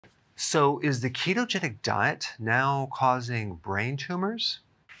So is the ketogenic diet now causing brain tumors?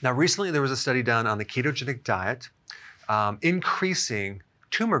 Now, recently there was a study done on the ketogenic diet increasing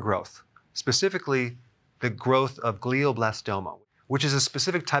tumor growth, specifically the growth of glioblastoma, which is a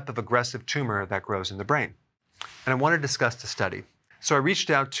specific type of aggressive tumor that grows in the brain. And I want to discuss the study. So I reached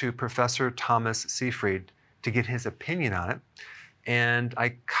out to Professor Thomas Seyfried to get his opinion on it, and I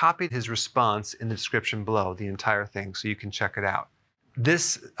copied his response in the description below, the entire thing, so you can check it out.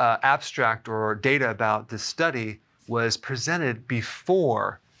 This abstract or data about this study was presented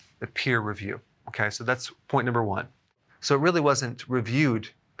before the peer review. Okay, so that's point number one. So it really wasn't reviewed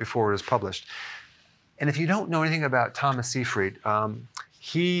before it was published. And if you don't know anything about Thomas Seyfried,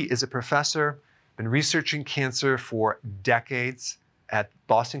 he is a professor, been researching cancer for decades at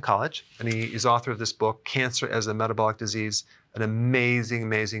Boston College, and he is author of this book, Cancer as a Metabolic Disease, an amazing,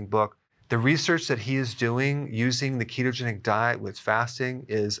 amazing book. The research that he is doing using the ketogenic diet with fasting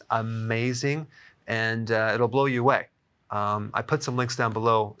is amazing, and it'll blow you away. I put some links down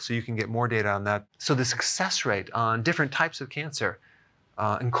below so you can get more data on that. So the success rate on different types of cancer,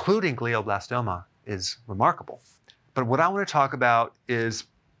 including glioblastoma, is remarkable. But what I want to talk about is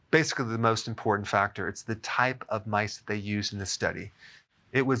basically the most important factor. It's the type of mice that they used in this study.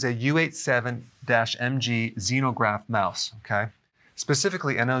 It was a U87-MG xenograft mouse, okay?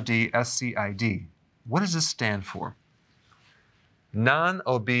 Specifically SCID. What does this stand for?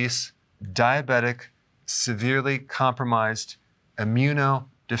 Non-Obese Diabetic Severely Compromised Immuno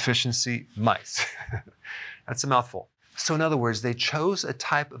Deficiency Mice. That's a mouthful. So in other words, they chose a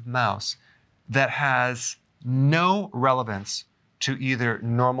type of mouse that has no relevance to either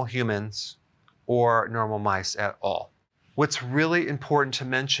normal humans or normal mice at all. What's really important to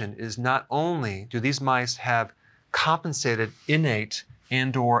mention is not only do these mice have compensated innate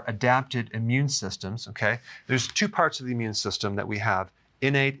and/or adapted immune systems, okay? There's two parts of the immune system that we have,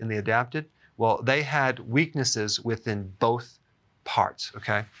 innate and the adapted. Well, they had weaknesses within both parts,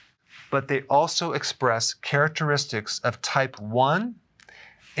 okay? But they also express characteristics of type 1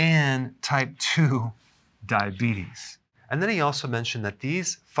 and type 2 diabetes. And then he also mentioned that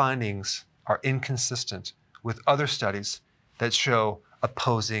these findings are inconsistent with other studies that show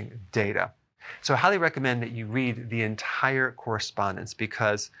opposing data. So I highly recommend that you read the entire correspondence,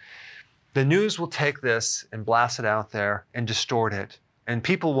 because the news will take this and blast it out there and distort it. And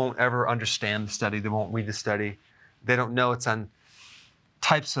people won't ever understand the study. They won't read the study. They don't know it's on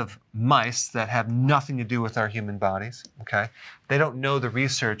types of mice that have nothing to do with our human bodies, okay? They don't know the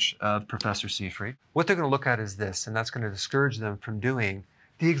research of Professor Seyfried. What they're going to look at is this, and that's going to discourage them from doing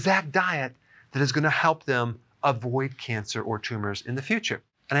the exact diet that is going to help them avoid cancer or tumors in the future.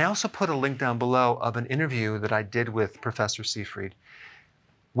 And I also put a link down below of an interview that I did with Professor Seyfried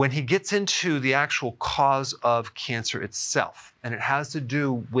when he gets into the actual cause of cancer itself, and it has to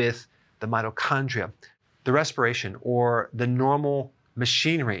do with the mitochondria, the respiration, or the normal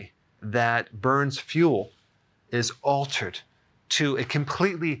machinery that burns fuel is altered to a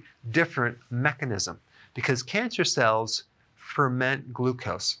completely different mechanism, because cancer cells ferment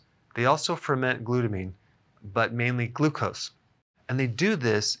glucose. They also ferment glutamine, but mainly glucose. And they do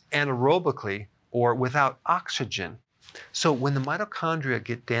this anaerobically or without oxygen. So when the mitochondria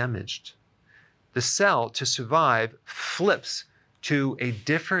get damaged, the cell, to survive, flips to a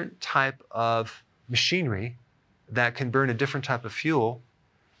different type of machinery that can burn a different type of fuel,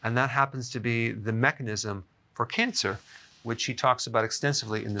 and that happens to be the mechanism for cancer, which he talks about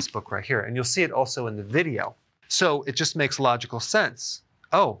extensively in this book right here. And you'll see it also in the video. So it just makes logical sense.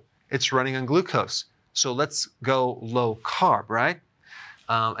 Oh, it's running on glucose, so let's go low carb, right?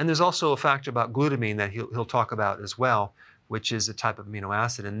 And there's also a factor about glutamine that he'll talk about as well, which is a type of amino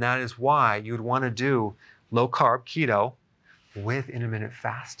acid. And that is why you would want to do low carb, keto, with intermittent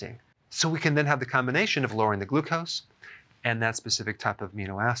fasting. So we can then have the combination of lowering the glucose and that specific type of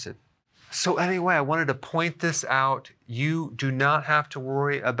amino acid. So anyway, I wanted to point this out. You do not have to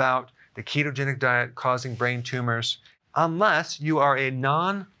worry about the ketogenic diet causing brain tumors unless you are a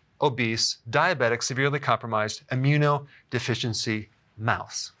non-obese, diabetic, severely compromised immunodeficiency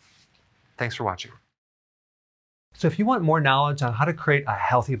mouse. Thanks for watching. So if you want more knowledge on how to create a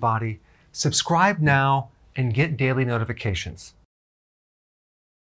healthy body, subscribe now and get daily notifications.